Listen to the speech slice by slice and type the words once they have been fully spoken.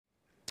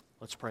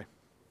Let's pray.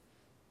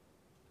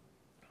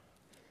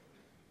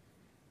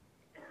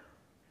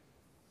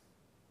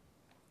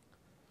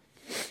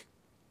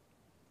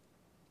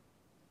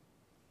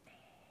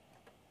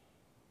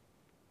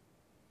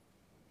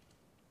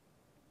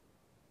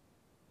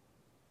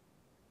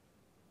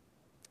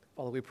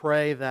 Father, we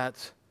pray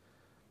that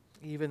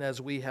even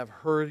as we have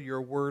heard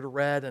your word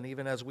read and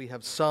even as we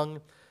have sung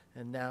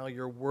and now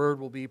your word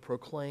will be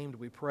proclaimed,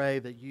 we pray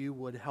that you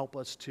would help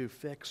us to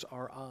fix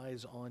our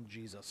eyes on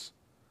Jesus.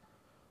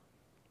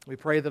 We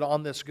pray that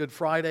on this Good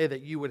Friday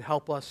that you would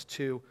help us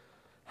to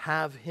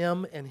have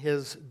him and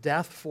his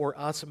death for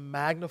us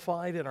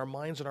magnified in our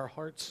minds and our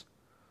hearts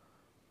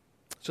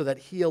so that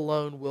he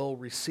alone will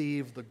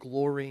receive the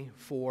glory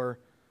for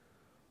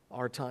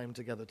our time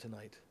together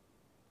tonight.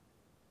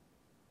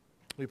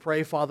 We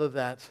pray, Father,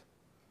 that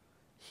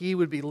he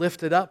would be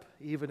lifted up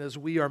even as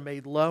we are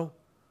made low,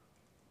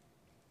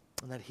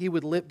 and that he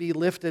would be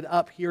lifted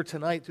up here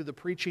tonight through the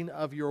preaching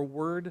of your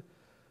word,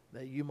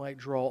 that you might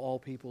draw all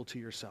people to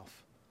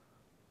yourself.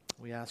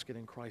 We ask it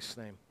in Christ's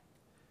name.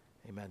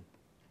 Amen.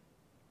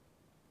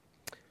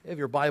 If you have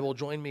your Bible,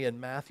 join me in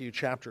Matthew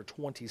chapter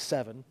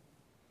 27.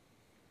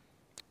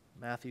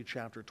 Matthew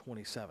chapter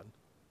 27.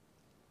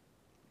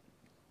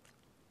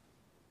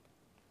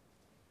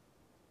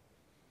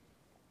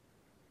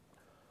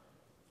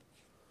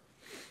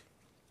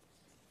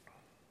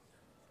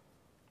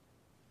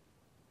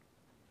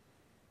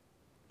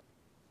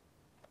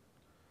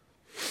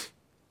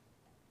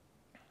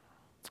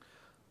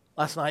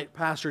 Last night,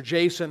 Pastor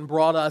Jason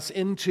brought us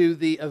into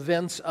the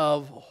events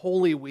of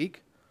Holy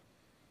Week.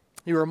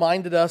 He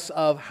reminded us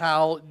of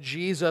how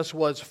Jesus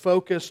was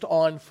focused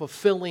on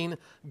fulfilling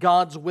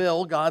God's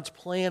will, God's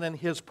plan, and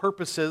his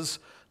purposes,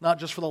 not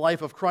just for the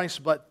life of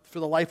Christ, but for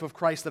the life of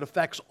Christ that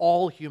affects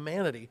all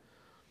humanity.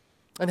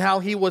 And how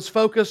he was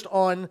focused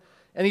on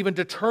and even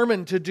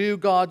determined to do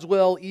God's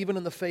will even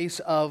in the face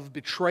of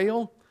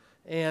betrayal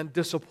and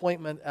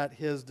disappointment at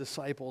his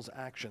disciples'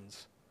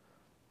 actions.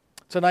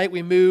 Tonight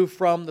we move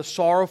from the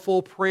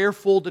sorrowful,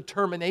 prayerful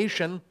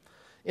determination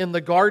in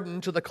the garden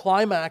to the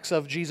climax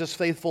of Jesus'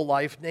 faithful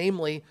life,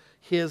 namely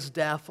his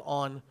death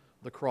on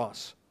the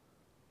cross.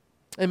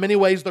 In many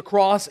ways, the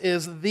cross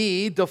is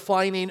the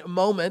defining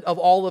moment of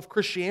all of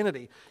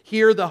Christianity.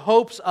 Here, the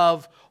hopes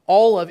of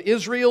all of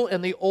Israel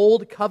and the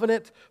Old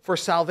Covenant for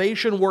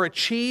salvation were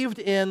achieved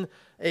in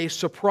a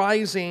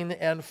surprising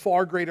and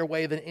far greater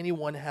way than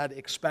anyone had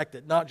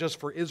expected, not just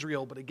for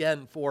Israel, but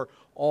again, for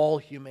all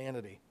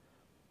humanity.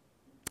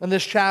 In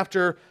this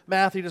chapter,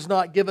 Matthew does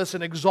not give us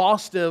an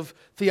exhaustive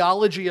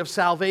theology of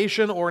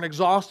salvation or an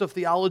exhaustive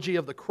theology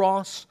of the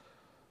cross.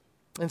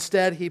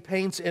 Instead, he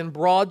paints in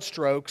broad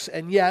strokes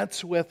and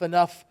yet with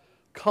enough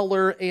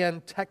color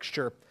and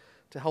texture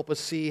to help us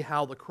see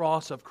how the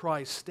cross of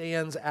Christ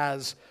stands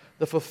as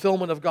the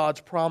fulfillment of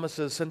God's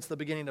promises since the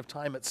beginning of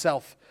time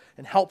itself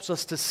and helps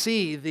us to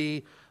see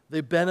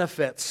the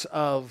benefits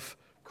of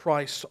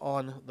Christ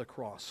on the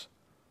cross.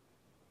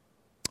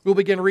 We'll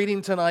begin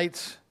reading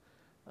tonight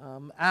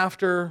we'll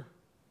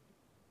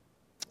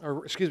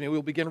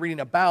begin reading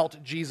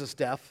about Jesus'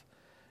 death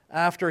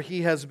after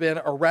he has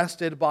been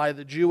arrested by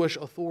the Jewish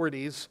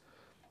authorities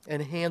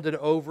and handed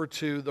over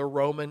to the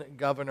Roman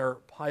governor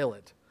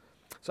Pilate.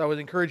 So I would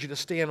encourage you to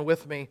stand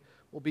with me.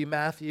 We'll be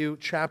Matthew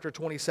chapter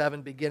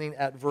 27, beginning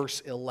at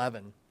verse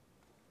 11.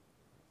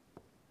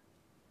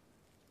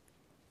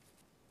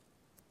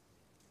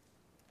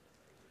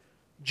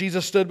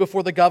 Jesus stood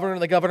before the governor,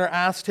 and the governor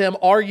asked him,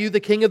 "Are you the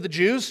king of the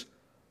Jews?"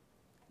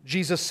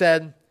 Jesus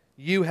said,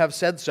 "You have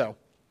said so."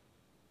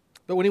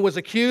 But when he was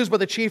accused by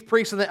the chief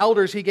priests and the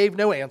elders, he gave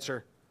no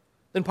answer.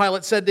 Then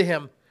Pilate said to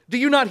him, "Do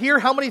you not hear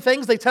how many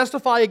things they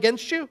testify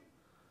against you?"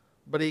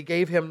 But he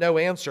gave him no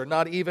answer,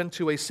 not even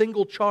to a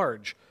single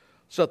charge,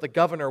 so that the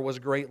governor was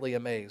greatly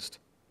amazed.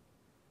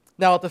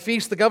 Now at the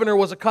feast, the governor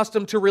was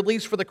accustomed to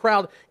release for the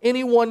crowd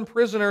any one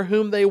prisoner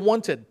whom they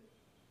wanted.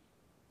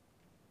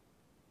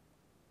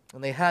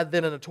 And they had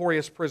then a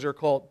notorious prisoner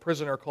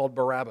called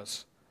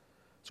Barabbas.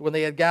 So when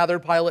they had gathered,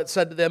 Pilate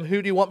said to them, "Who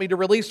do you want me to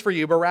release for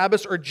you,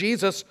 Barabbas or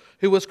Jesus,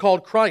 who was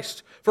called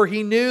Christ?" For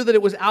he knew that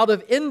it was out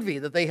of envy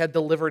that they had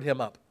delivered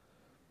him up.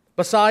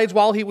 Besides,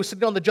 while he was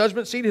sitting on the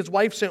judgment seat, his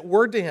wife sent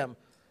word to him,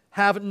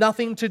 "Have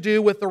nothing to do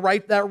with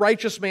that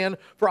righteous man,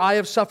 for I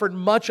have suffered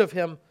much of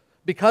him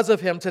because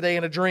of him today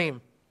in a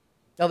dream."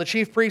 Now the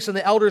chief priests and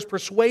the elders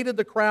persuaded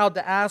the crowd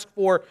to ask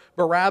for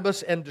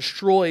Barabbas and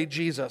destroy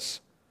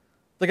Jesus.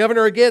 The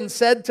governor again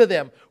said to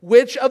them,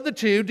 "Which of the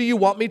two do you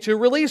want me to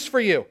release for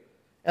you?"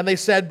 And they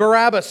said,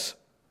 "Barabbas."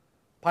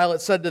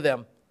 Pilate said to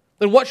them,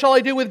 "Then what shall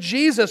I do with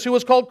Jesus, who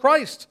was called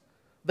Christ?"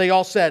 They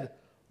all said,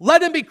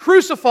 "Let him be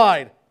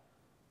crucified."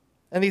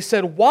 And he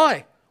said,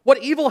 "Why?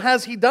 What evil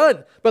has he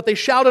done?" But they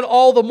shouted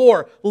all the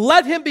more,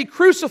 "Let him be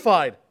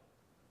crucified."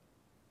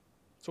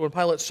 So when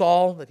Pilate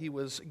saw that he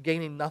was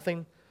gaining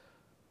nothing,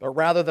 but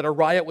rather that a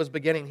riot was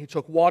beginning, he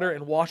took water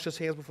and washed his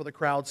hands before the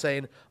crowd,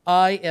 saying,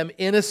 "I am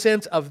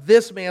innocent of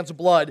this man's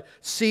blood.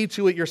 See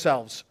to it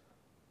yourselves."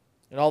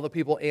 And all the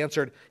people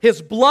answered,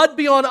 "His blood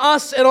be on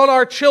us and on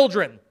our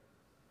children."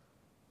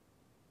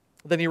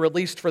 Then he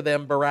released for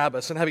them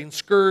Barabbas, and having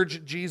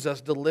scourged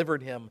Jesus,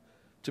 delivered him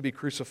to be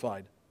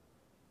crucified.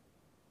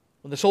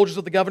 When the soldiers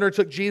of the governor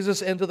took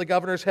Jesus into the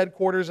governor's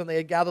headquarters, and they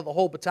had gathered the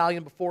whole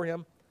battalion before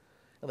him,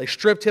 and they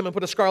stripped him and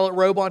put a scarlet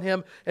robe on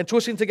him, and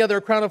twisting together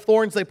a crown of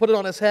thorns, they put it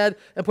on his head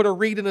and put a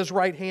reed in his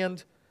right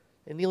hand.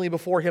 And kneeling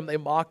before him, they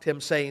mocked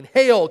him, saying,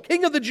 "Hail,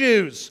 King of the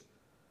Jews!"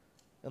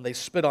 And they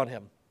spit on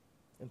him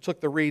and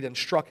took the reed and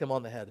struck him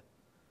on the head.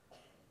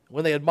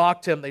 When they had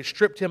mocked him, they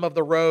stripped him of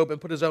the robe and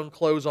put his own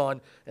clothes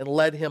on and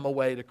led him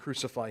away to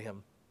crucify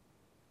him.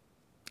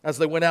 As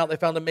they went out, they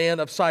found a man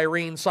of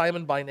Cyrene,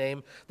 Simon by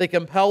name. They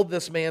compelled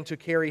this man to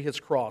carry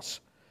his cross.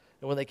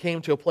 And when they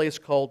came to a place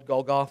called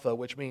Golgotha,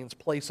 which means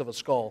place of a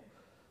skull,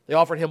 they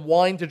offered him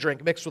wine to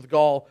drink mixed with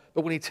gall,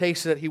 but when he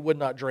tasted it, he would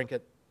not drink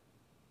it.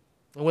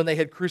 And when they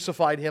had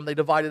crucified him, they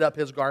divided up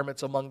his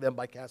garments among them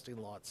by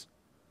casting lots.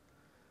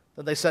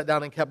 Then they sat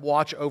down and kept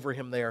watch over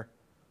him there.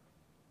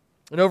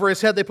 And over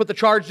his head they put the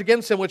charge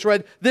against him, which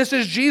read, "This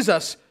is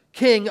Jesus,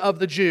 King of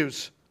the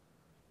Jews."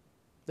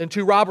 Then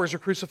two robbers were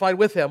crucified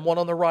with him, one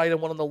on the right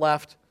and one on the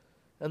left.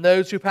 And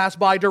those who passed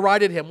by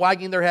derided him,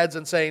 wagging their heads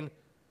and saying,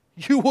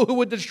 "You who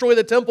would destroy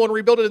the temple and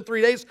rebuild it in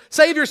 3 days,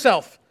 save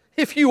yourself.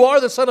 If you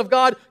are the Son of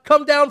God,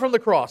 come down from the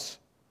cross."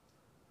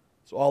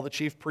 So all the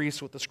chief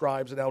priests with the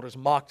scribes and elders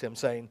mocked him,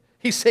 saying,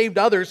 "He saved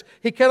others.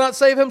 He cannot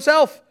save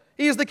himself.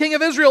 He is the King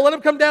of Israel. Let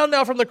him come down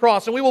now from the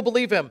cross, and we will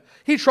believe him.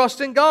 He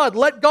trusts in God.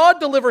 Let God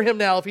deliver him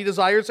now if he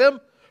desires him.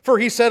 For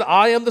he said,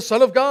 'I am the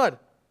Son of God.'"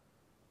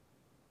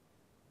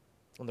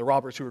 And the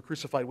robbers who were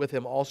crucified with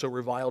him also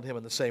reviled him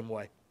in the same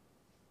way.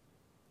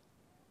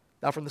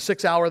 Now from the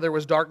 6th hour there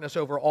was darkness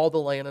over all the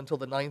land until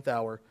the 9th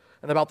hour.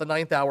 And about the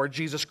 9th hour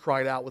Jesus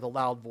cried out with a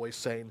loud voice,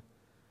 saying,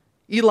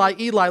 "Eli,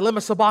 Eli,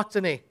 lema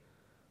sabachthani?"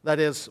 That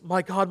is,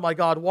 my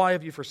God, why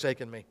have you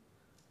forsaken me?"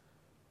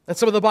 And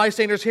some of the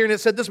bystanders hearing it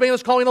said, "This man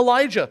is calling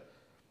Elijah."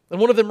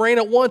 And one of them ran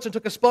at once and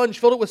took a sponge,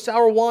 filled it with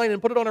sour wine,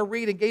 and put it on a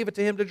reed and gave it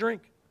to him to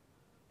drink.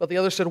 But the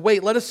other said,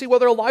 "Wait, let us see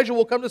whether Elijah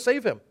will come to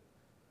save him."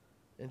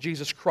 And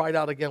Jesus cried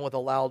out again with a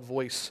loud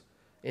voice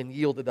and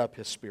yielded up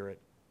his spirit.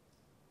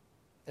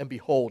 And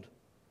behold,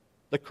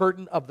 the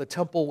curtain of the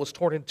temple was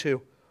torn in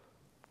two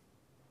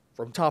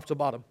from top to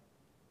bottom.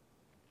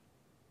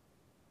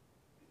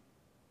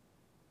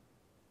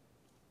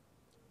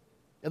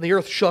 And the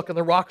earth shook and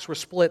the rocks were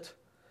split.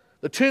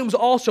 The tombs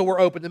also were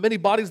opened, and many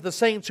bodies of the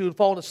saints who had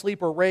fallen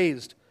asleep were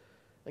raised.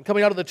 And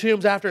coming out of the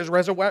tombs after his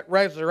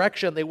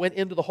resurrection, they went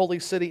into the holy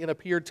city and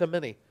appeared to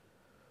many.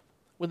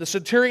 When the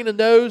centurion and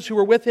those who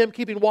were with him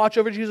keeping watch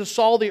over Jesus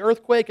saw the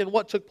earthquake and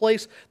what took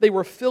place, they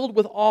were filled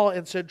with awe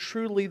and said,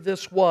 "Truly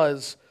this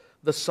was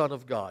the Son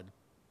of God."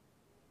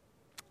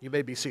 You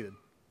may be seated.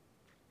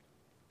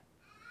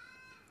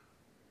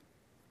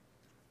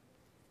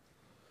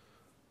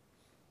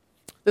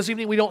 This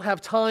evening we don't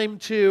have time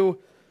to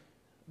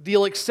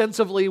deal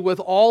extensively with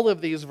all of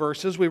these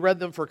verses. We read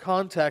them for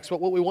context, but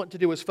what we want to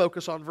do is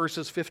focus on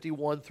verses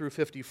 51 through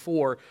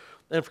 54.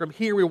 And from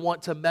here we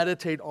want to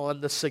meditate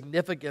on the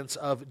significance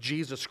of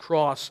Jesus'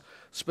 cross,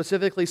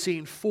 specifically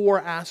seeing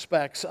 4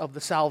 aspects of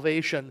the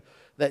salvation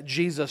that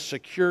Jesus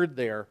secured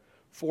there,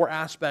 4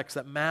 aspects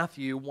that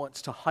Matthew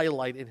wants to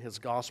highlight in his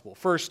gospel.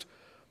 First,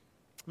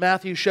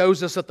 Matthew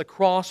shows us that the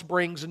cross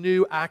brings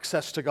new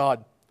access to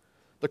God.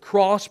 The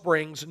cross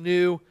brings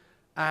new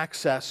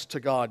access to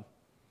God.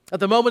 At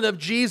the moment of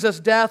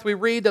Jesus' death, we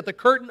read that the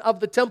curtain of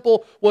the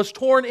temple was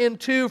torn in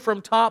two from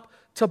top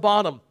to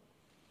bottom.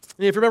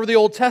 And if you remember the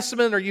Old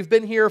Testament, or you've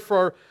been here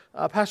for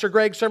Pastor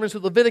Greg's sermons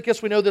through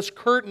Leviticus, we know this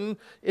curtain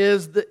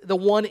is the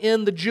one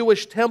in the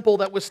Jewish temple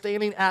that was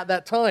standing at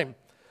that time.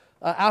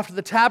 After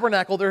the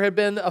tabernacle, there had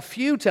been a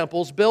few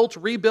temples built,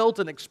 rebuilt,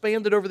 and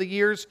expanded over the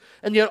years,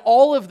 and yet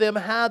all of them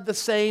had the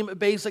same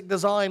basic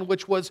design,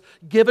 which was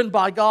given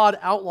by God,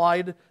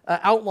 outlined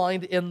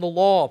in the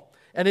law.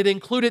 And it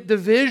included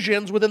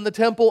divisions within the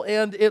temple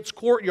and its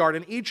courtyard.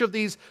 And each of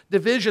these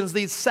divisions,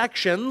 these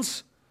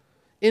sections,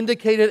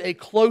 indicated a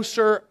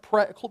closer,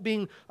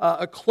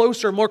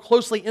 more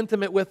closely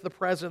intimate with the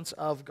presence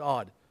of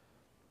God.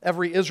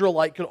 Every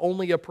Israelite could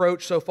only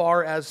approach so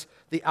far as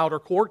the outer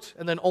court,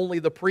 and then only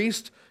the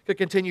priest could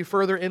continue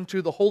further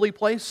into the holy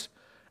place.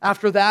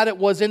 After that, it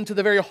was into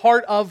the very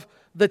heart of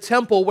the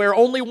temple, where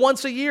only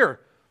once a year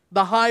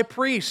the high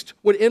priest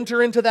would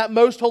enter into that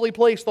most holy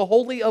place, the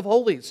Holy of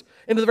Holies,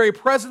 into the very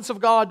presence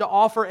of God to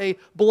offer a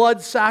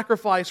blood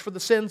sacrifice for the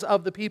sins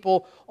of the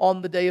people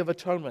on the Day of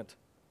Atonement.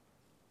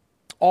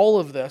 All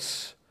of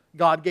this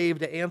God gave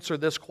to answer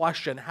this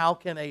question: how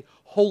can a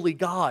holy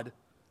God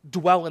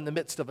dwell in the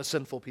midst of a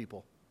sinful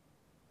people?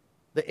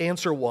 The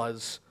answer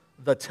was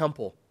the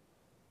temple.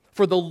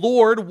 For the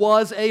Lord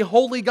was a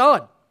holy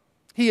God.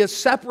 He is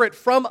separate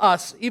from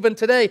us even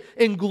today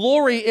in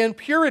glory and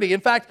purity.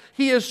 In fact,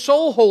 He is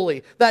so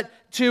holy that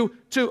to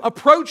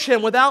approach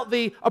Him without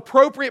the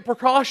appropriate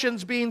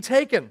precautions being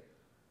taken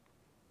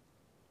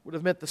would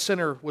have meant the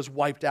sinner was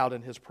wiped out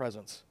in His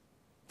presence.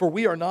 For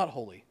we are not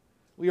holy.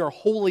 We are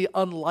wholly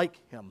unlike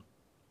Him.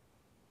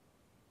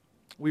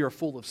 We are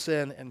full of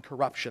sin and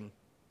corruption,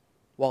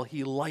 while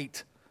He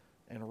light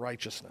and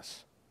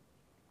righteousness.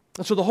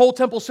 And so the whole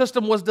temple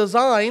system was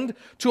designed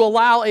to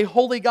allow a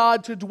holy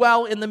God to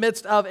dwell in the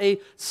midst of a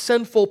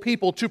sinful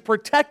people, to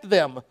protect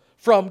them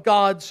from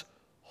God's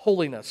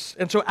holiness.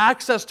 And so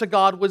access to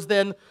God was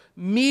then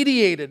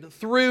mediated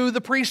through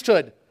the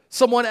priesthood.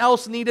 Someone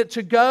else needed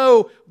to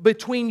go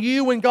between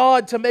you and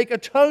God to make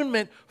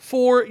atonement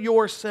for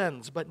your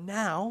sins. But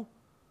now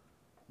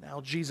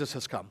Jesus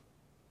has come.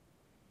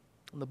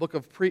 And the book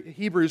of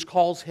Hebrews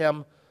calls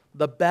him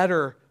the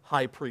better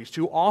high priest,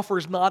 who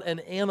offers not an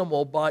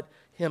animal, but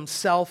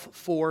himself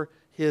for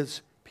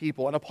his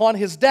people. And upon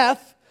his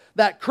death,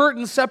 that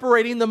curtain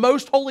separating the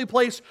most holy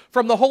place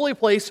from the holy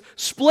place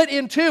split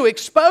in two,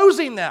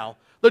 exposing now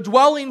the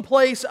dwelling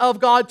place of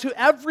God to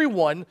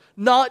everyone,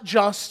 not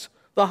just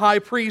the high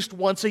priest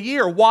once a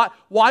year.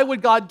 Why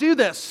would God do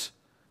this?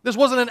 This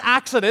wasn't an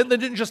accident that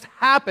didn't just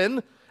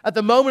happen. At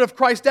the moment of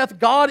Christ's death,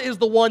 God is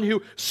the one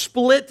who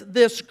split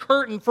this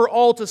curtain for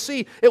all to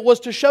see. It was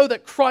to show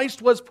that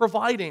Christ was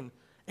providing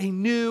a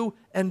new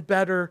and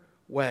better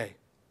way.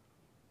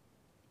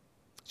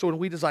 So when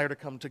we desire to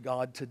come to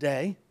God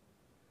today,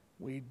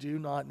 we do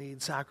not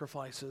need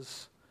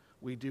sacrifices,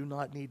 we do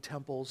not need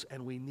temples,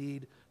 and we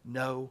need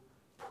no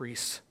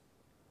priests.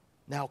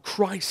 Now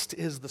Christ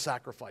is the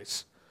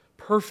sacrifice.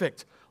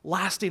 Perfect,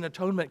 lasting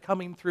atonement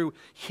coming through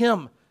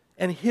Him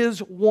and His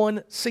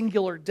one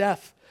singular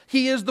death.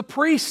 He is the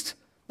priest,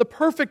 the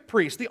perfect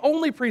priest, the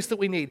only priest that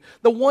we need,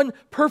 the one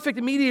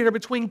perfect mediator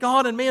between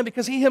God and man,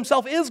 because He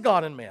Himself is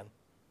God and man.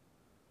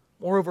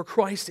 Moreover,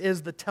 Christ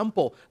is the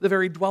temple, the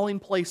very dwelling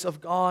place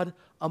of God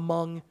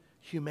among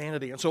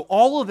humanity. And so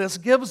all of this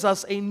gives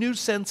us a new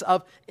sense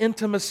of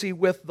intimacy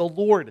with the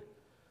Lord.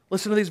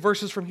 Listen to these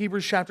verses from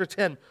Hebrews chapter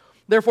 10.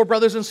 Therefore,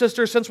 brothers and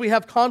sisters, since we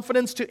have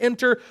confidence to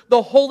enter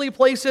the holy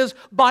places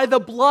by the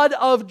blood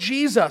of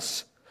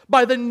Jesus,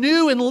 by the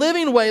new and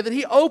living way that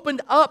He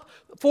opened up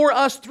for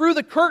us through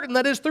the curtain,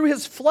 that is, through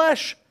His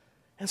flesh.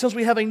 And since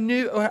we have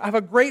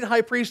a great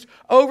high priest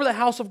over the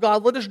house of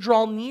God, let us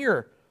draw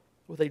near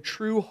with a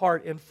true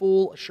heart and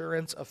full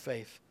assurance of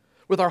faith,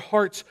 with our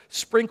hearts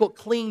sprinkled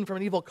clean from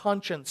an evil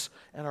conscience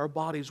and our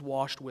bodies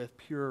washed with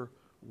pure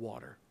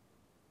water.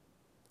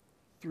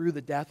 Through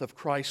the death of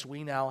Christ,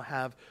 we now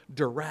have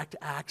direct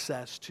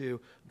access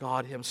to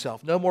God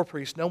Himself. No more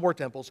priests, no more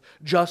temples,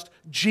 just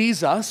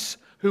Jesus,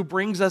 who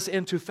brings us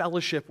into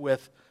fellowship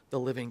with the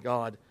living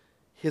God,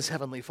 His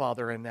Heavenly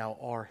Father, and now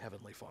our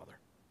Heavenly Father.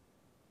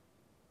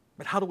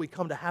 But how do we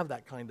come to have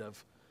that kind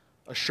of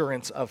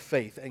assurance of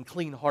faith and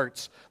clean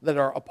hearts that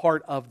are a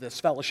part of this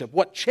fellowship?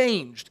 What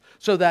changed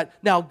so that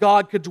now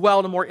God could dwell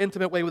in a more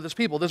intimate way with His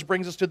people? This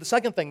brings us to the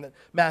second thing that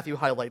Matthew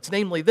highlights,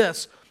 namely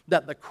this,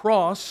 that the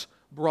cross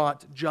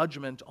brought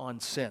judgment on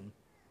sin.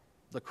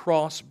 The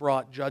cross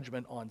brought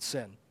judgment on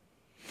sin.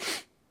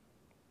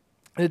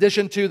 In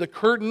addition to the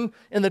curtain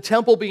in the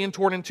temple being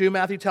torn in two,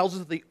 Matthew tells us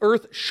that the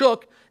earth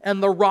shook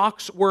and the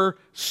rocks were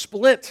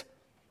split.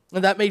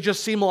 And that may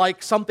just seem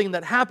like something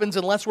that happens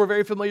unless we're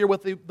very familiar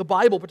with the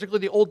Bible,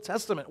 particularly the Old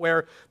Testament,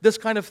 where this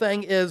kind of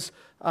thing is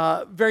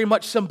very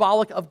much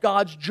symbolic of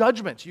God's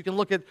judgment. You can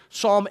look at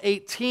Psalm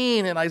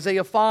 18 and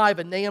Isaiah 5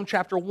 and Nahum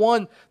chapter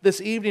 1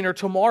 this evening or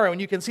tomorrow, and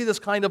you can see this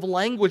kind of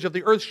language of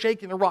the earth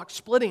shaking, the rock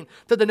splitting,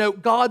 to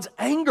denote God's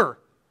anger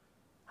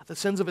at the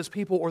sins of His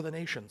people or the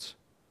nations.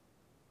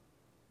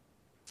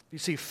 You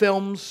see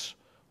films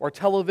or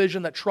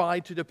television that try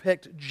to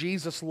depict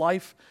Jesus'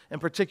 life, and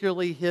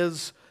particularly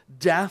His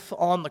death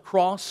on the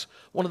cross.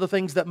 One of the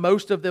things that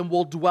most of them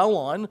will dwell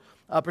on,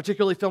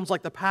 particularly films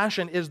like The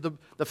Passion, is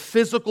the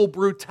physical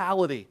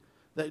brutality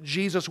that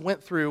Jesus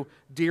went through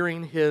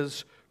during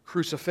His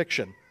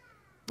crucifixion.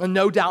 And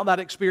no doubt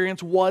that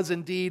experience was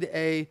indeed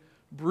a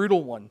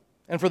brutal one.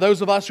 And for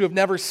those of us who have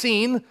never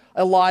seen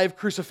a live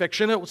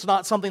crucifixion, it's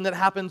not something that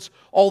happens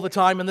all the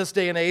time in this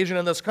day and age and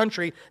in this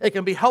country. It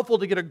can be helpful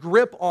to get a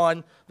grip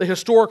on the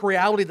historic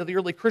reality that the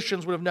early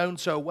Christians would have known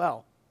so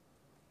well.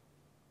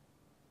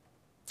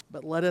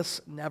 But let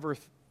us never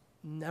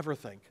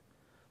think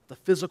the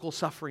physical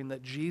suffering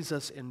that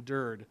Jesus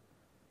endured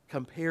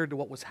compared to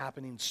what was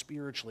happening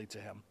spiritually to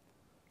Him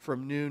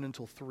from noon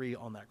until 3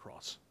 on that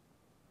cross.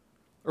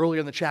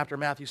 Earlier in the chapter,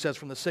 Matthew says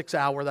from the 6th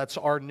hour, that's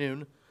our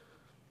noon,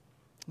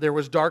 there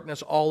was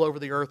darkness all over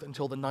the earth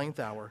until the 9th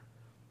hour.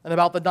 And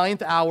about the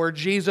 9th hour,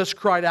 Jesus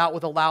cried out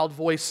with a loud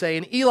voice,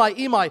 saying, Eli,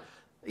 Eli,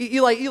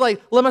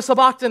 lema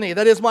sabachthani,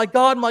 that is, my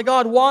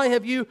God, why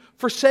have you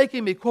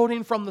forsaken me?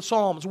 Quoting from the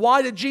Psalms.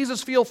 Why did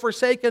Jesus feel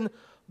forsaken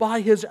by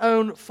His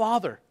own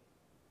Father?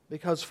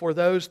 Because for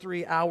those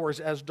 3 hours,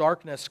 as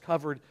darkness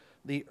covered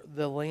the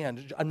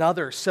land,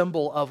 another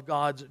symbol of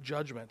God's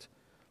judgment,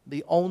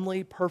 the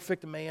only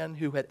perfect man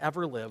who had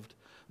ever lived,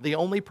 the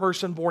only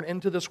person born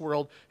into this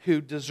world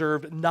who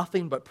deserved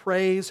nothing but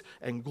praise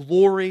and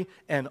glory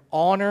and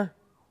honor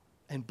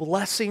and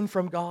blessing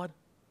from God,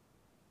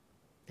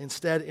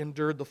 instead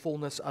endured the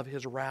fullness of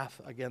His wrath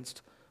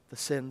against the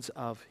sins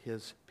of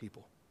His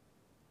people.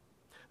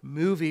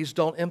 Movies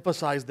don't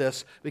emphasize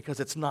this because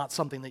it's not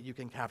something that you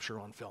can capture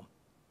on film.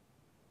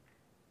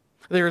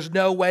 There is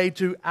no way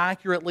to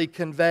accurately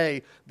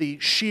convey the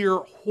sheer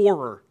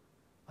horror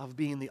of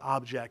being the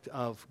object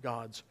of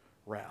God's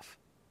wrath.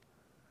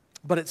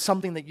 But it's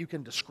something that you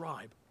can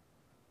describe.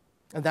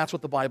 And that's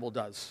what the Bible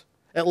does.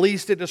 At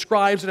least it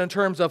describes it in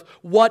terms of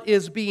what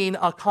is being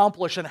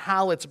accomplished and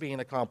how it's being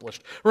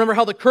accomplished. Remember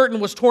how the curtain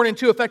was torn in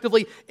two,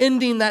 effectively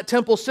ending that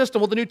temple system?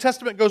 Well, the New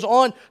Testament goes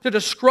on to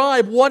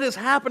describe what is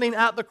happening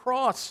at the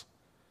cross.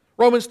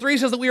 Romans 3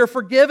 says that we are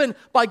forgiven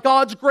by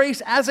God's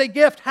grace as a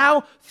gift.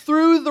 How?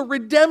 Through the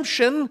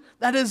redemption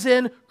that is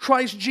in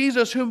Christ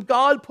Jesus, whom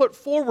God put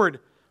forward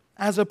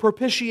as a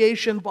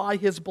propitiation by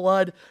His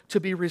blood to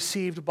be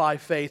received by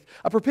faith.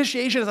 A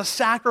propitiation is a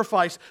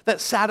sacrifice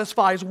that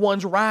satisfies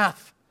one's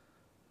wrath.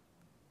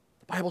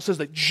 The Bible says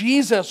that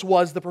Jesus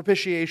was the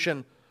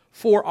propitiation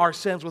for our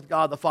sins with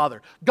God the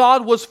Father.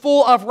 God was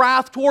full of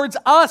wrath towards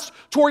us,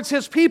 towards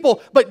His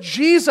people, but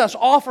Jesus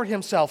offered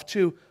Himself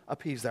to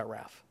appease that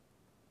wrath.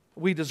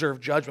 We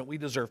deserve judgment. We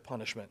deserve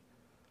punishment.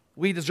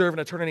 We deserve an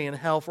eternity in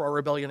hell for our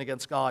rebellion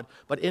against God,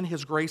 but in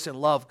His grace and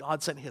love,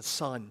 God sent His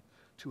Son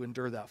to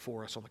endure that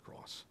for us on the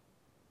cross.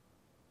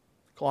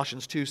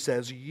 Colossians 2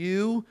 says,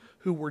 "You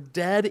who were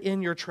dead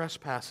in your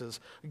trespasses,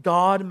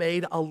 God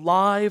made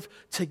alive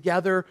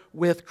together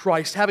with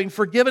Christ, having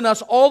forgiven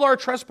us all our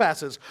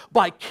trespasses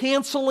by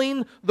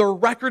canceling the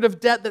record of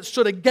debt that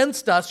stood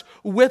against us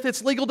with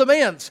its legal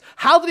demands."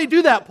 How did He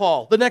do that,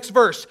 Paul? The next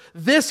verse.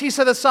 "This He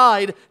set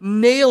aside,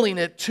 nailing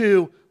it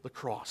to the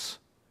cross."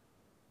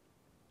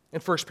 In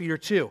 1 Peter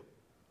 2,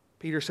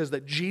 Peter says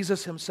that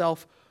Jesus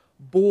Himself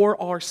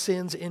bore our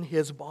sins in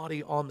His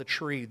body on the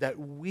tree, that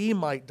we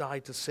might die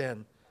to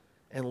sin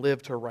and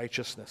live to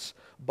righteousness.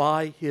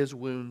 By His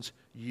wounds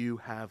you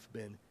have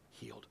been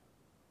healed.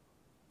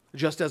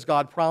 Just as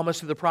God promised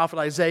through the prophet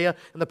Isaiah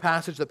in the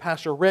passage that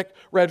Pastor Rick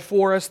read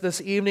for us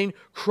this evening,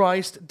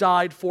 Christ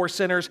died for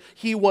sinners.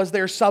 He was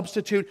their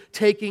substitute,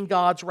 taking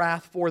God's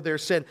wrath for their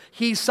sin.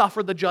 He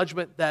suffered the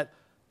judgment that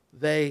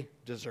they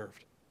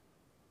deserved.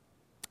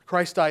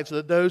 Christ died so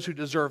that those who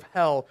deserve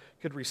hell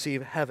could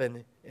receive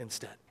heaven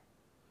instead.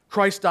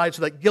 Christ died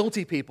so that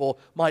guilty people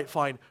might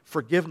find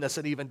forgiveness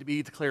and even to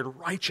be declared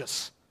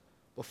righteous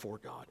before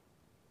God.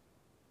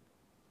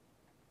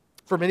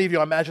 For many of you,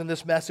 I imagine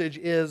this message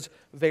is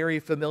very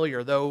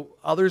familiar, though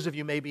others of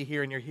you may be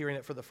here and you're hearing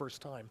it for the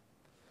first time.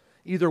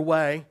 Either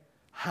way,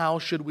 how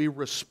should we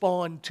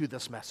respond to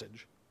this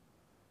message?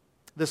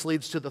 This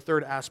leads to the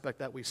third aspect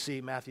that we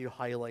see Matthew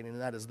highlighting, and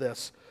that is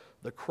this: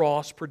 the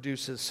cross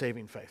produces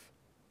saving faith.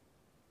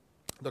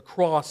 The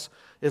cross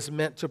is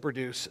meant to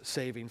produce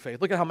saving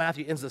faith. Look at how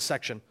Matthew ends this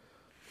section.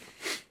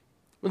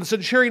 "When the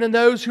centurion and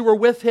those who were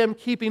with him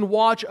keeping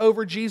watch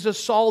over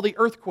Jesus saw the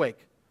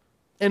earthquake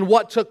and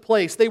what took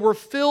place, they were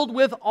filled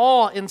with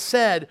awe and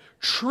said,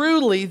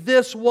 'Truly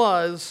this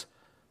was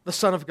the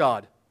Son of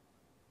God.'"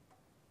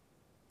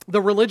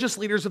 The religious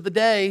leaders of the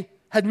day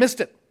had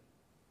missed it.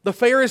 The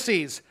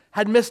Pharisees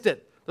had missed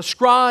it. The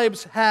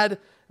scribes had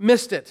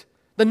missed it.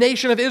 The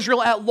nation of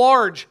Israel at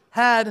large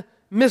had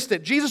missed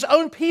it. Jesus'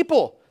 own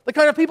people, the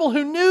kind of people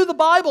who knew the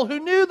Bible, who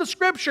knew the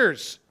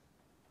Scriptures,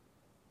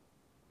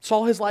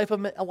 saw His life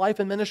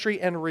and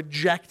ministry and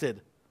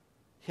rejected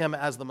Him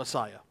as the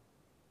Messiah.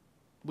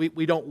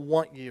 We don't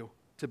want you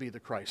to be the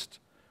Christ.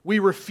 We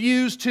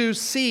refuse to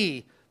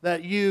see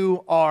that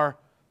you are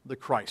the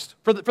Christ.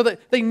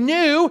 They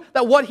knew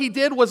that what He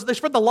did was, they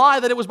spread the lie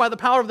that it was by the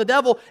power of the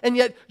devil, and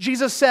yet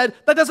Jesus said,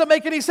 that doesn't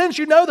make any sense.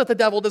 You know that the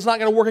devil is not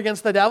going to work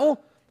against the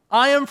devil.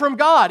 I am from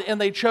God.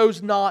 And they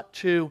chose not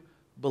to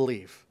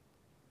believe.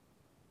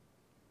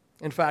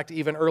 In fact,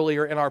 even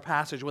earlier in our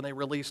passage when they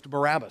released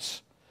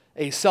Barabbas,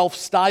 a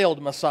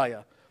self-styled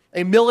Messiah,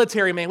 a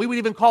military man, we would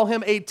even call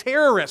him a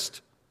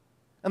terrorist,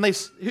 and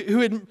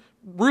who had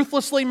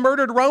ruthlessly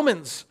murdered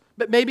Romans,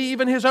 but maybe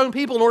even his own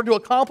people in order to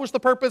accomplish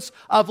the purpose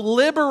of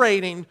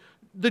liberating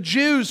the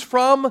Jews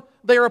from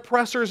their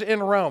oppressors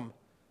in Rome.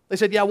 They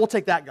said, yeah, we'll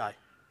take that guy.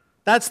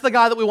 That's the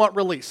guy that we want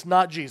released,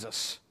 not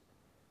Jesus.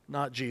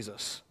 Not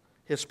Jesus.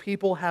 His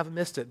people have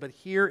missed it, but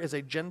here is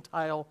a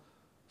Gentile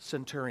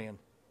centurion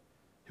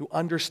who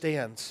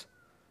understands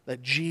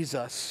that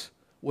Jesus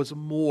was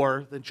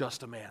more than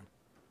just a man.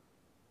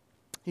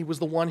 He was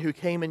the one who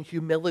came in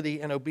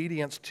humility and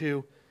obedience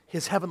to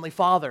His heavenly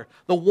Father,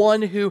 the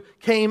one who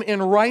came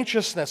in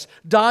righteousness,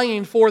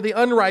 dying for the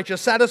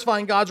unrighteous,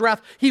 satisfying God's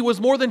wrath. He was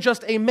more than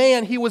just a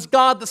man. He was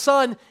God the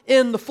Son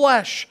in the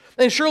flesh.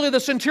 And surely the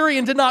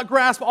centurion did not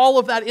grasp all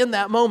of that in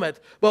that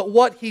moment, but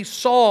what he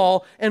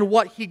saw and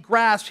what he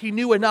grasped, he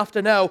knew enough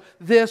to know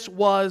this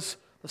was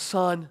the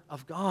Son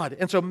of God.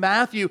 And so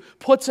Matthew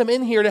puts him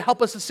in here to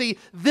help us to see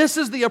this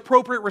is the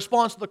appropriate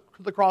response to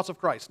the cross of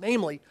Christ,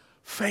 namely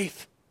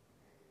faith.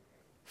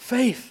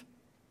 Faith.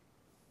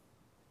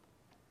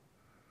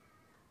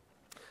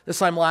 This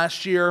time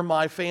last year,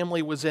 my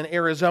family was in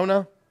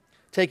Arizona,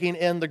 taking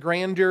in the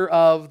grandeur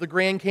of the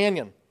Grand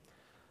Canyon.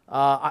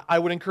 I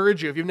would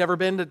encourage you, if you've never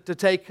been, to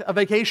take a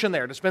vacation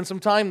there, to spend some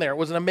time there. It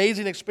was an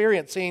amazing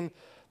experience seeing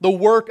the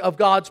work of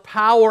God's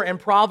power and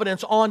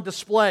providence on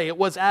display. It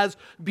was as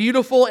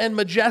beautiful and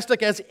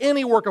majestic as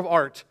any work of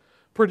art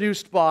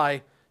produced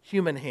by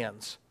human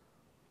hands.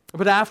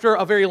 But after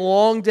a very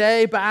long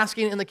day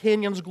basking in the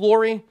canyon's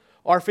glory,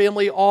 our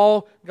family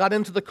all got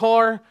into the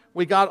car,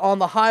 we got on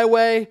the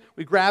highway,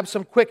 we grabbed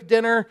some quick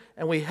dinner,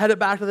 and we headed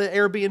back to the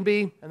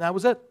Airbnb, and that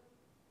was it.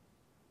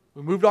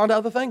 We moved on to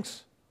other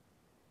things.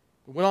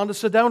 We went on to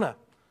Sedona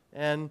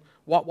and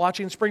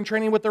watching spring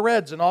training with the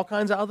Reds and all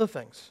kinds of other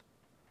things.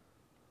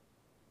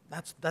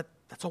 That's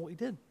all we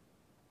did.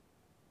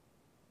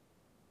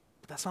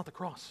 But that's not the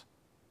cross.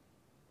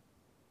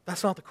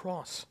 That's not the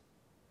cross.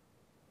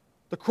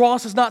 The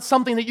cross is not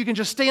something that you can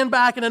just stand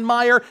back and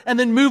admire and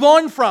then move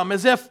on from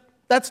as if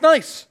that's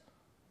nice.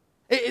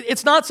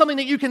 It's not something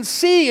that you can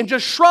see and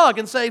just shrug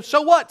and say,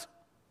 so what?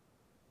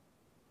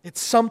 It's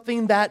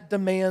something that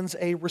demands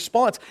a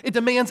response. It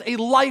demands a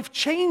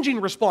life-changing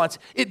response.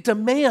 It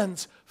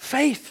demands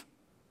faith.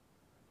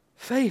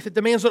 Faith. It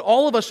demands that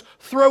all of us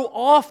throw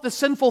off the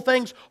sinful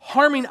things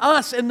harming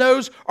us and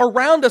those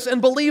around us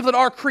and believe that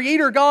our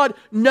Creator God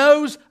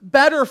knows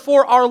better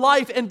for our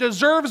life and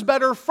deserves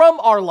better from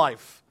our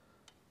life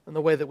than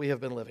the way that we have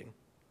been living.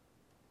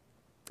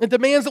 It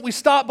demands that we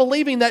stop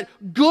believing that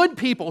good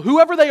people,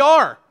 whoever they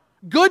are,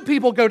 good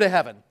people go to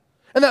heaven.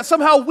 And that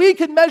somehow we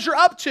can measure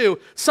up to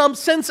some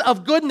sense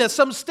of goodness,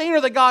 some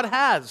standard that God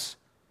has.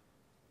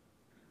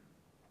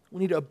 We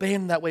need to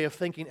abandon that way of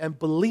thinking and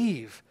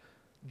believe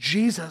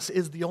Jesus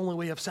is the only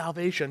way of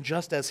salvation,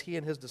 just as He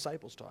and His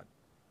disciples taught.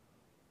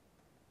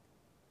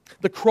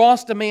 The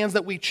cross demands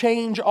that we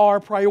change our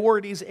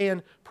priorities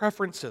and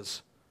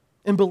preferences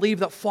and believe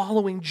that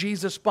following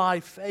Jesus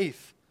by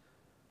faith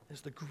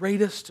is the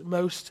greatest,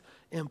 most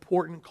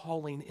important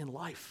calling in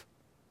life.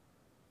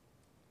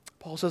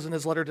 Paul says in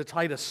his letter to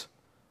Titus,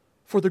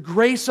 "For the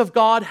grace of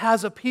God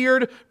has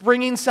appeared,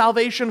 bringing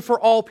salvation for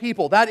all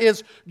people." That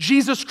is,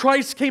 Jesus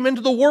Christ came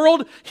into the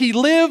world, He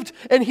lived,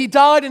 and He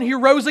died, and He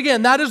rose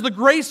again. That is the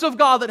grace of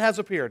God that has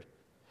appeared.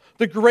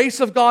 The grace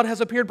of God has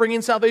appeared,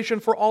 bringing salvation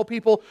for all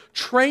people,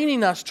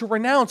 training us to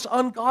renounce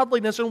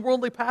ungodliness and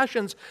worldly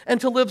passions, and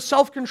to live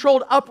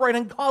self-controlled, upright,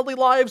 and godly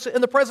lives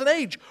in the present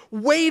age,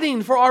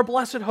 waiting for our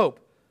blessed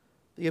hope,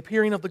 the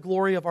appearing of the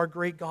glory of our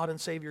great God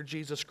and Savior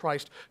Jesus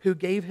Christ, who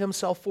gave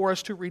Himself for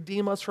us to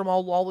redeem us from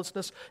all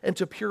lawlessness and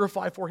to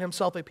purify for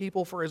Himself a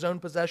people for His own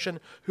possession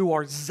who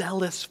are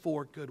zealous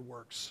for good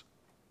works.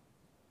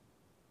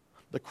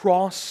 The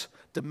cross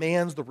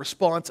demands the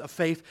response of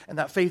faith, and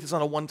that faith is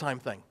not a one-time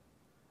thing.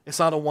 It's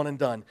not a one and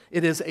done.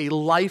 It is a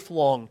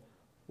lifelong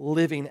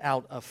living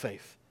out of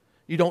faith.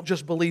 You don't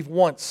just believe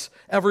once.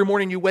 Every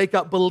morning you wake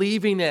up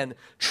believing in,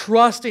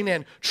 trusting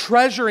in,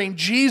 treasuring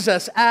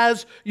Jesus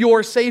as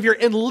your Savior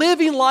and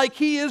living like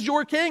He is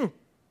your King.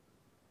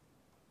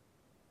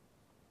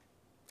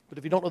 But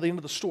if you don't know the end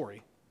of the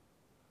story,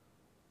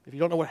 if you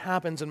don't know what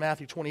happens in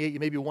Matthew 28, you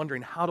may be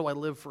wondering, how do I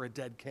live for a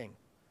dead king?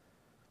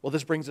 Well,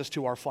 this brings us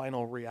to our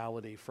final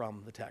reality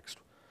from the text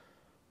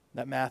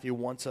that Matthew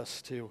wants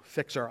us to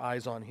fix our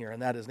eyes on here,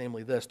 and that is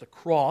namely this: the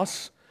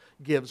cross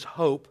gives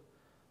hope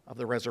of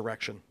the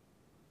resurrection.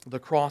 The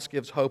cross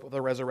gives hope of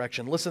the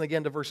resurrection. Listen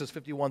again to verses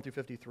 51 through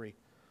 53.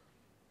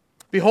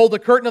 "Behold, the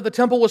curtain of the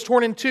temple was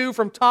torn in two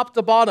from top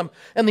to bottom,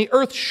 and the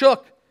earth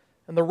shook,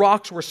 and the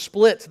rocks were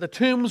split. The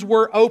tombs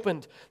were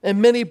opened,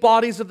 and many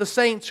bodies of the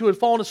saints who had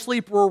fallen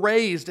asleep were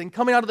raised. And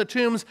coming out of the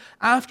tombs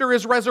after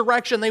His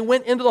resurrection, they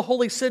went into the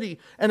holy city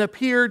and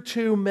appeared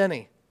to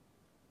many."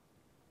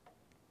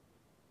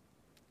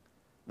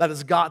 That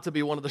has got to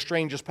be one of the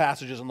strangest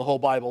passages in the whole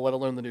Bible, let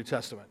alone the New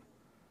Testament.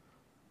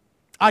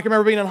 I can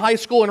remember being in high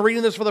school and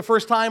reading this for the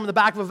first time in the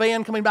back of a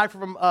van coming back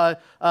from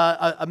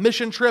a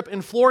mission trip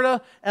in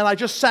Florida, and I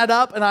just sat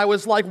up and I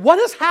was like, what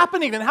is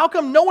happening, and how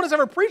come no one has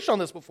ever preached on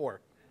this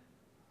before?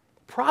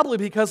 Probably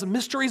because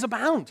mysteries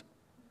abound.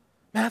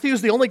 Matthew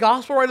is the only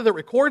gospel writer that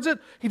records it.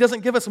 He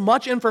doesn't give us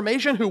much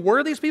information. Who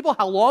were these people?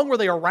 How long were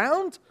they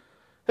around?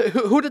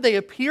 Who did they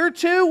appear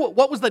to?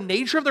 What was the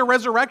nature of their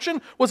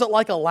resurrection? Was it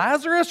like a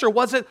Lazarus, or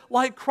was it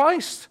like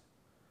Christ?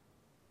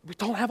 We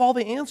don't have all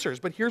the answers,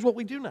 but here's what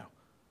we do know.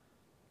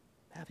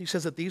 Matthew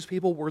says that these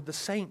people were the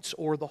saints,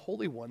 or the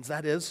holy ones.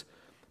 That is,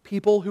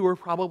 people who were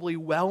probably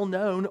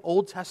well-known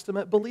Old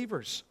Testament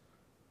believers.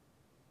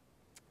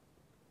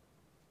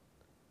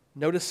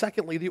 Notice,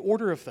 secondly, the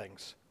order of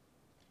things.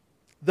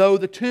 Though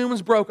the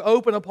tombs broke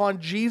open upon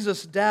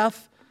Jesus'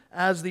 death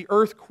as the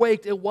earth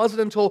quaked, it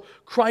wasn't until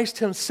Christ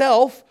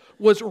Himself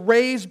was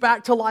raised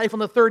back to life on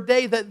the third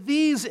day that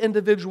these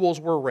individuals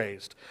were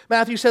raised.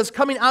 Matthew says,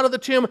 coming out of the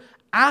tomb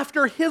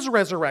after His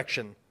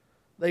resurrection,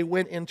 they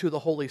went into the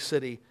holy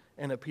city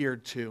and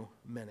appeared to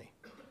many.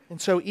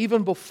 And so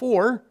even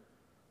before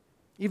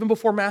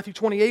Matthew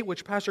 28,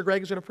 which Pastor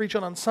Greg is going to preach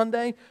on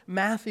Sunday,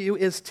 Matthew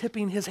is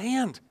tipping his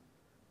hand.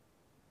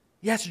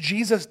 Yes,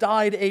 Jesus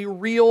died a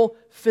real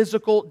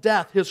physical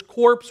death. His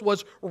corpse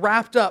was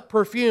wrapped up,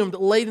 perfumed,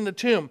 laid in a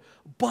tomb,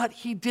 but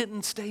He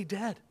didn't stay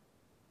dead.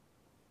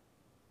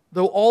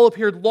 Though all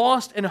appeared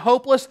lost and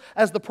hopeless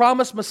as the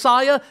promised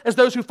Messiah, as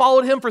those who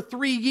followed Him for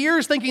 3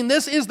 years, thinking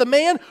this is the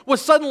man,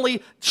 was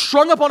suddenly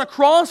strung up on a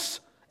cross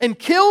and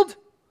killed,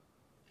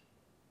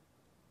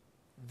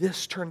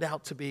 this turned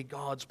out to be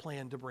God's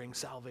plan to bring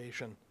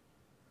salvation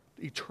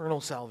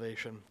eternal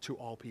salvation to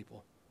all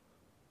people.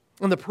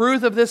 And the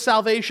proof of this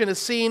salvation is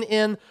seen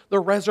in the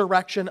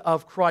resurrection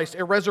of Christ,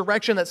 a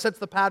resurrection that sets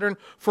the pattern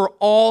for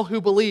all who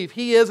believe.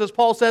 He is, as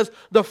Paul says,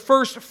 the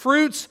first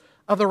fruits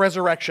of the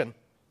resurrection.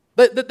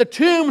 The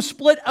tomb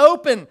split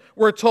open,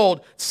 we're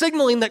told,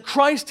 signaling that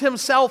Christ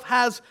himself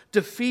has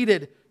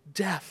defeated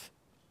death.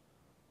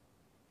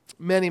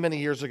 Many, many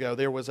years ago,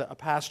 there was a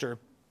pastor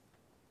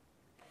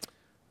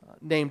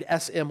named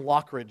S.M.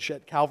 Lockridge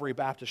at Calvary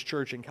Baptist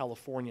Church in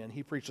California, and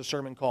he preached a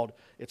sermon called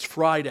 "It's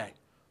Friday,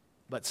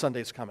 but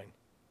Sunday's Coming."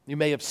 You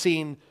may have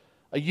seen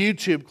a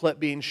YouTube clip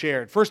being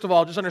shared. First of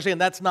all, just understand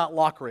that's not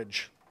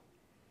Lockridge.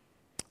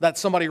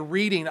 That's somebody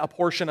reading a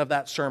portion of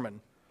that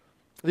sermon.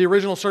 The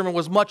original sermon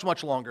was much,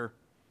 much longer,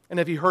 and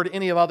if you heard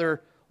any of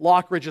other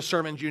Lockridge's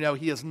sermons, you know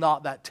he is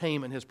not that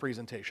tame in his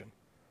presentation.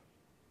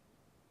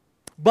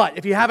 But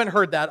if you haven't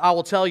heard that, I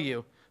will tell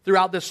you,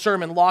 throughout this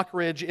sermon,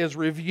 Lockridge is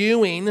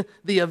reviewing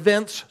the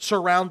events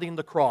surrounding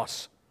the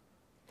cross.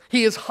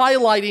 He is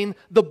highlighting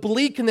the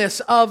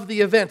bleakness of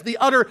the event, the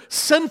utter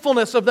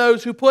sinfulness of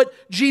those who put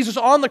Jesus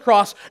on the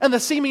cross, and the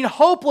seeming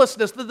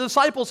hopelessness the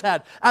disciples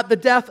had at the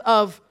death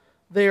of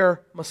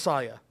their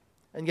Messiah.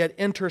 And yet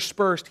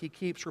interspersed, he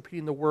keeps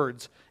repeating the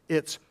words,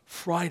 "It's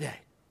Friday,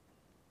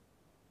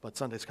 but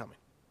Sunday's coming."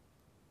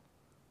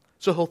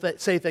 So he'll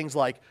say things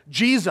like,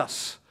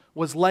 Jesus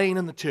was laying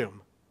in the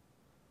tomb.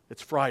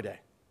 It's Friday,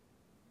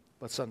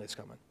 but Sunday's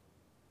coming.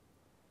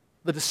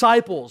 The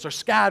disciples are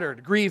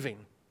scattered,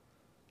 grieving.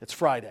 It's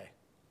Friday,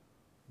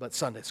 but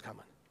Sunday's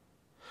coming.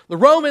 The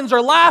Romans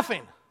are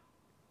laughing.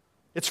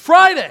 It's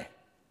Friday,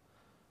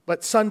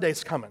 but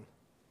Sunday's coming.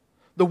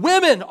 The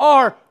women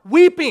are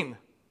weeping.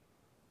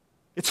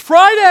 It's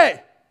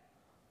Friday,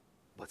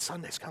 but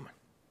Sunday's coming.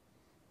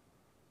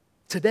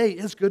 Today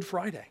is Good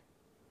Friday.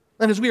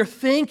 And as we are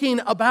thinking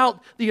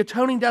about the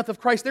atoning death of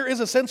Christ, there is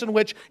a sense in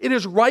which it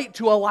is right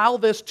to allow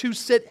this to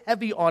sit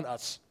heavy on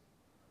us.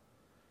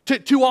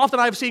 Too often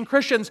I've seen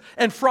Christians,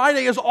 and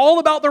Friday is all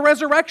about the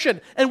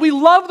resurrection, and we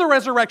love the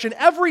resurrection.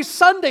 Every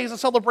Sunday is a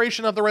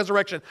celebration of the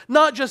resurrection,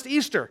 not just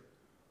Easter.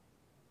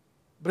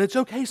 But it's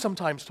okay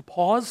sometimes to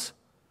pause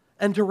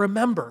and to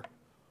remember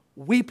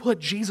we put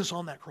Jesus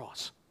on that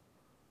cross.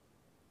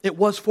 It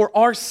was for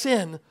our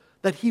sin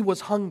that he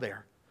was hung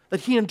there,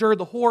 that he endured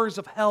the horrors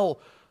of hell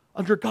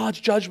under God's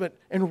judgment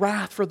and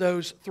wrath for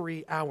those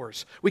 3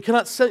 hours. We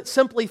cannot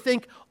simply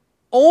think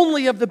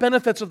only of the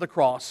benefits of the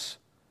cross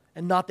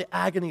and not the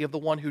agony of the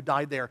one who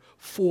died there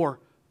for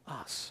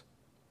us.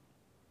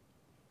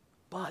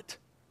 But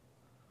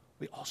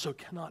we also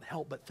cannot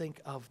help but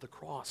think of the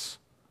cross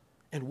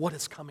and what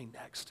is coming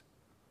next,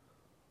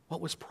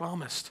 what was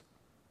promised,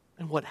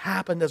 and what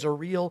happened as a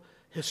real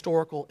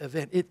historical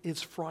event. It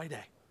is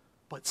Friday,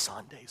 but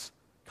Sunday's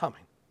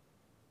coming.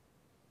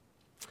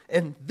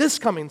 And this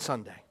coming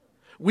Sunday,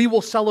 we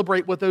will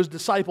celebrate what those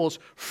disciples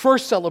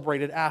first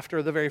celebrated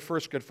after the very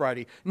first Good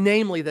Friday,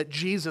 namely that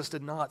Jesus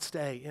did not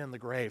stay in the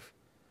grave.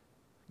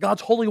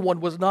 God's Holy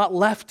One was not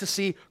left to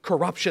see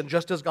corruption,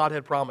 just as God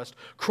had promised.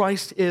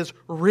 Christ is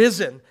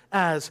risen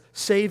as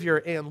Savior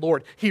and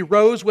Lord. He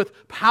rose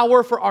with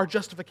power for our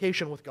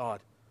justification with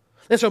God.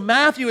 And so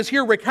Matthew is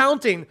here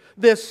recounting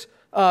this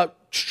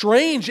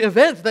strange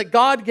event that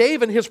God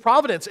gave in his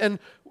providence. And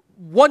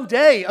one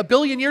day, a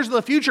billion years in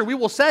the future, we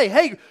will say,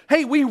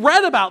 hey, we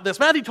read about this.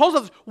 Matthew told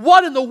us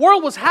what in the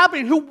world was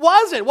happening. Who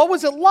was it? What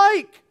was it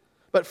like?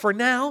 But for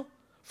now,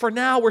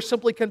 we're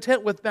simply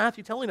content with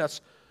Matthew telling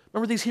us,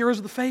 remember these heroes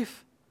of the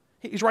faith?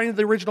 He's writing to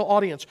the original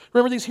audience.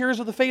 Remember these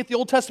heroes of the faith, the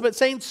Old Testament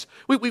saints?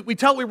 We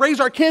raise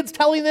our kids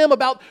telling them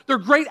about their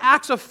great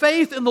acts of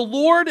faith in the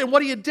Lord and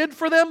what he did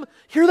for them.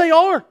 Here they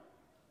are.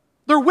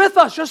 They're with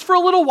us just for a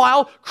little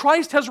while.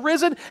 Christ has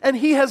risen, and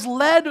he has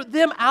led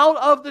them out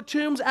of the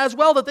tombs as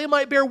well, that they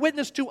might bear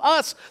witness to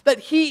us that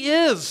he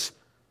is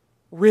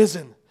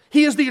risen.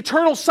 He is the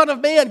eternal Son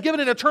of Man,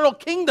 given an eternal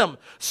kingdom,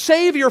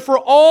 Savior for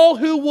all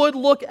who would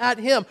look at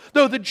him.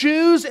 Though the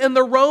Jews and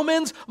the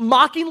Romans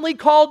mockingly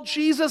called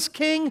Jesus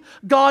king,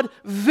 God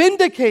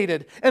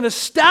vindicated and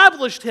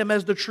established him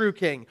as the true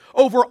king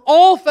over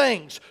all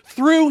things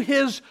through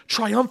his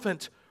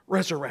triumphant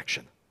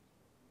resurrection.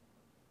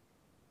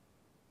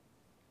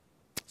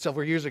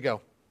 Several years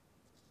ago,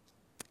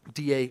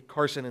 D.A.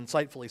 Carson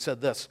insightfully said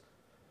this,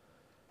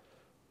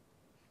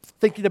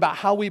 thinking about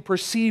how we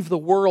perceive the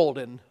world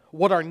and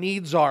what our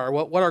needs are,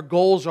 what our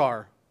goals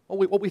are,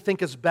 what we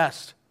think is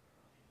best.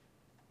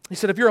 He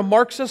said, if you're a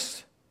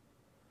Marxist,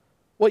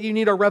 what you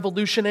need are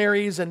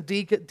revolutionaries and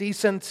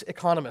decent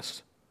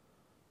economists.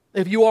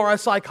 If you are a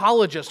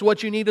psychologist,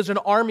 what you need is an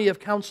army of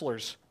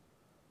counselors.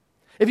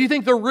 If you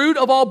think the root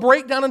of all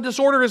breakdown and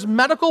disorder is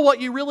medical,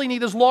 what you really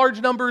need is large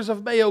numbers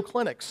of Mayo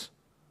clinics.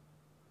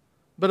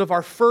 But if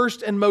our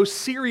first and most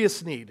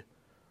serious need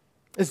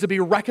is to be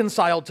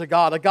reconciled to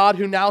God, a God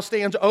who now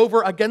stands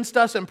over against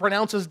us and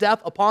pronounces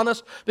death upon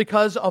us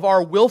because of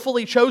our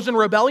willfully chosen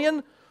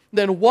rebellion,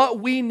 then what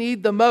we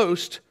need the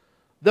most,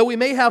 though we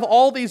may have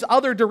all these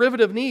other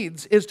derivative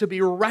needs, is to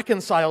be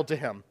reconciled to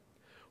him.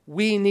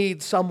 We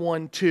need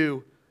someone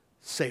to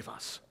save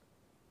us.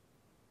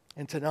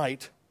 And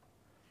tonight,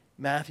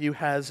 Matthew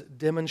has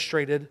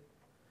demonstrated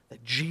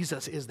that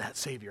Jesus is that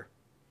Savior.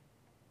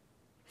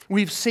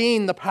 We've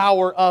seen the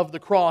power of the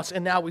cross,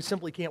 and now we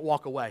simply can't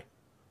walk away.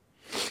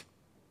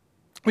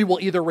 We will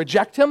either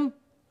reject Him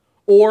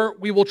or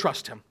we will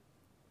trust Him.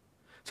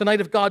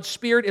 Tonight, if God's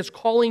Spirit is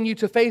calling you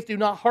to faith, do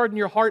not harden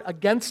your heart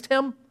against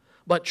Him,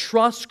 but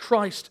trust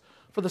Christ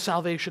for the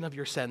salvation of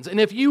your sins. And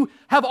if you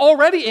have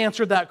already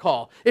answered that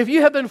call, if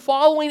you have been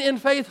following in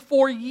faith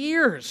for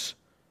years,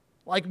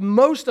 like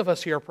most of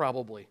us here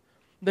probably,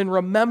 then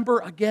remember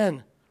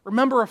again,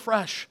 remember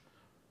afresh,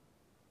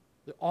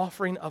 the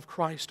offering of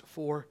Christ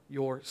for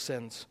your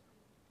sins.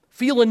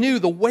 Feel anew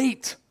the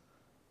weight,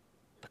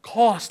 the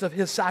cost of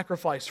His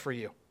sacrifice for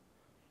you.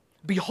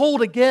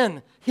 Behold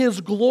again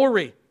His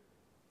glory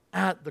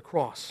at the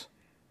cross.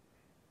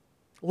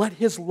 Let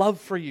His love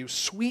for you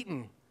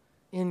sweeten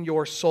in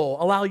your soul.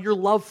 Allow your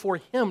love for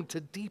Him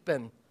to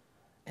deepen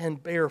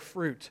and bear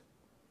fruit.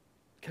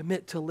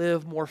 Commit to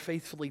live more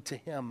faithfully to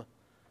Him,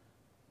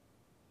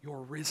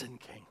 your risen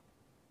King.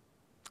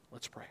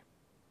 Let's pray.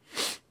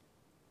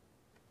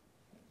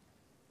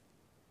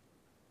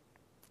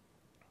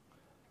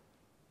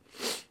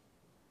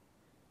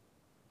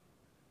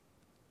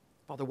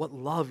 Father, what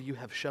love you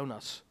have shown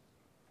us.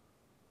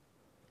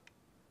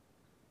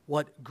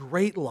 What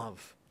great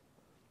love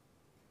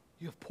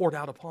you have poured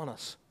out upon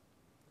us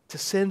to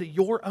send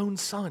your own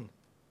Son.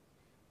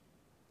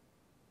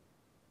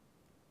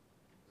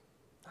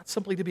 Not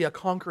simply to be a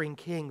conquering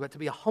king, but to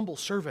be a humble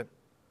servant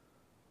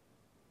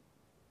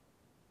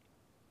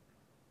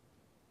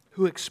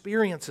who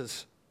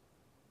experiences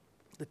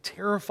the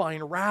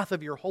terrifying wrath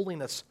of your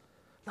holiness,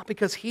 not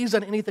because He's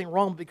done anything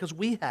wrong, but because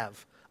we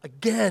have,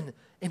 again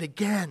and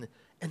again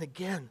and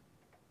again.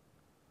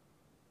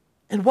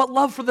 And what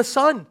love for the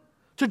Son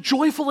to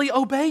joyfully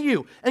obey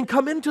you and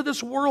come into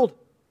this world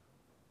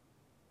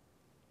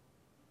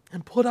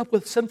and put up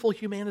with sinful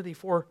humanity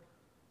for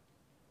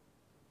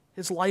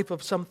His life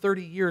of some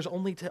 30 years,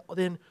 only to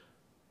then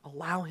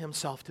allow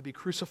Himself to be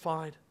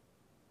crucified,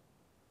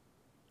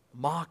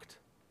 mocked,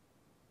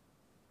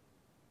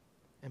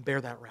 and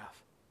bear that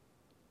wrath.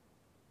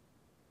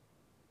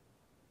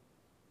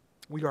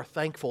 We are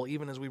thankful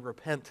even as we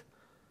repent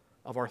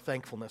of our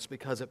thankfulness,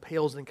 because it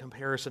pales in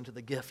comparison to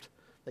the gift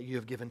that you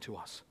have given to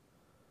us.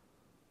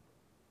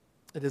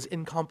 It is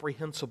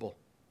incomprehensible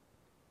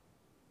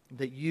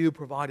that you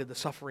provided the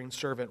suffering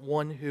servant,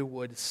 one who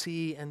would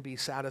see and be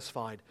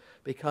satisfied,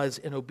 because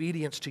in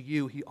obedience to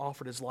you, He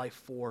offered His life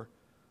for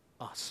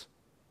us.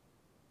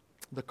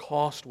 The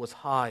cost was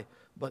high,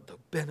 but the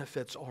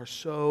benefits are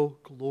so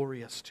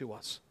glorious to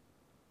us.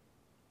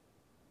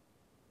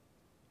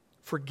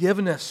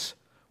 Forgiveness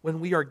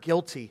when we are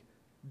guilty,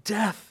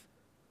 death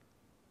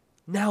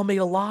now made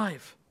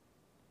alive,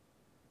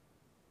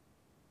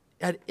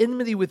 at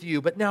enmity with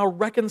you, but now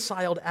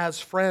reconciled as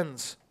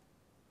friends,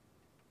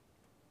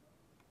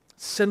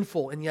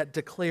 sinful and yet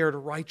declared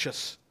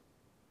righteous,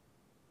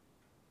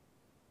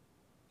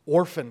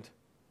 orphaned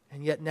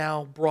and yet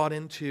now brought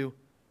into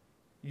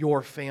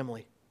your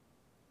family,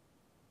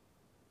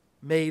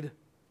 made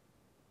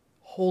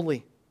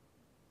holy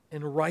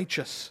and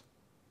righteous,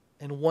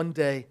 and one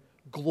day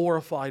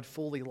glorified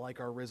fully like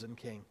our risen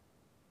King.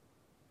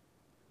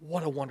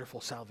 What a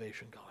wonderful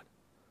salvation, God.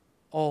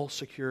 All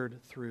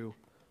secured through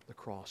the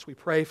cross. We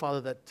pray,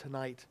 Father, that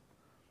tonight,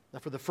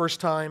 that for the first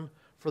time,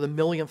 for the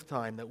millionth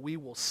time, that we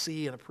will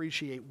see and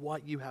appreciate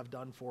what you have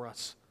done for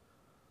us,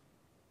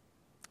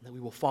 and that we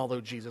will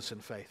follow Jesus in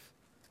faith.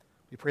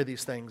 We pray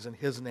these things in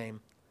His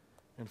name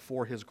and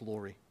for His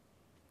glory.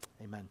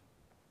 Amen.